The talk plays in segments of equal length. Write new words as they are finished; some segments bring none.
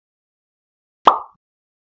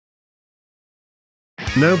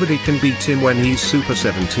Nobody can beat him when he's Super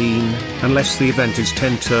 17, unless the event is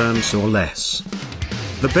 10 turns or less.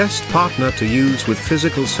 The best partner to use with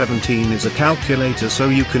physical 17 is a calculator so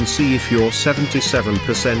you can see if you're 77%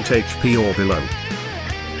 HP or below.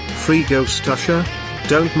 Free Ghost Usher?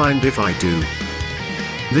 Don't mind if I do.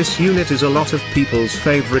 This unit is a lot of people's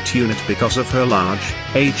favorite unit because of her large,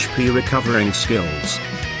 HP recovering skills.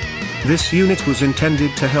 This unit was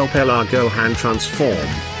intended to help LR Gohan transform,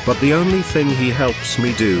 but the only thing he helps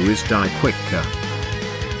me do is die quicker.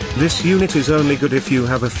 This unit is only good if you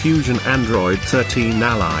have a Fusion Android 13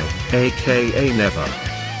 ally, aka never.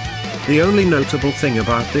 The only notable thing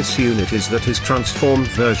about this unit is that his transformed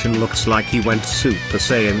version looks like he went Super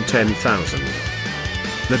Saiyan 10,000.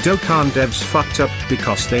 The Dokkan devs fucked up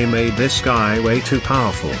because they made this guy way too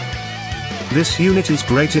powerful. This unit is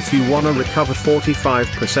great if you wanna recover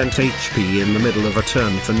 45% HP in the middle of a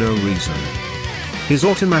turn for no reason. His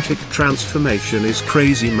automatic transformation is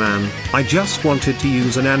crazy, man. I just wanted to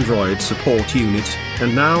use an android support unit,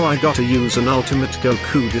 and now I gotta use an ultimate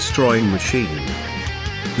Goku destroying machine.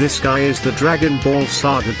 This guy is the Dragon Ball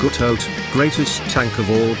Saga Gutot, greatest tank of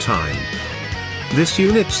all time. This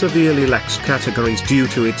unit severely lacks categories due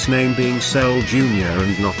to its name being Cell Jr.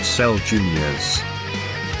 and not Cell Juniors.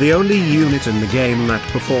 The only unit in the game that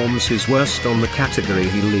performs his worst on the category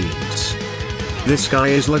he leads. This guy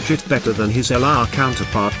is legit better than his LR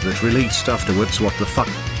counterpart that released afterwards. What the fuck?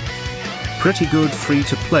 Pretty good free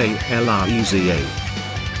to play LR Easy 8.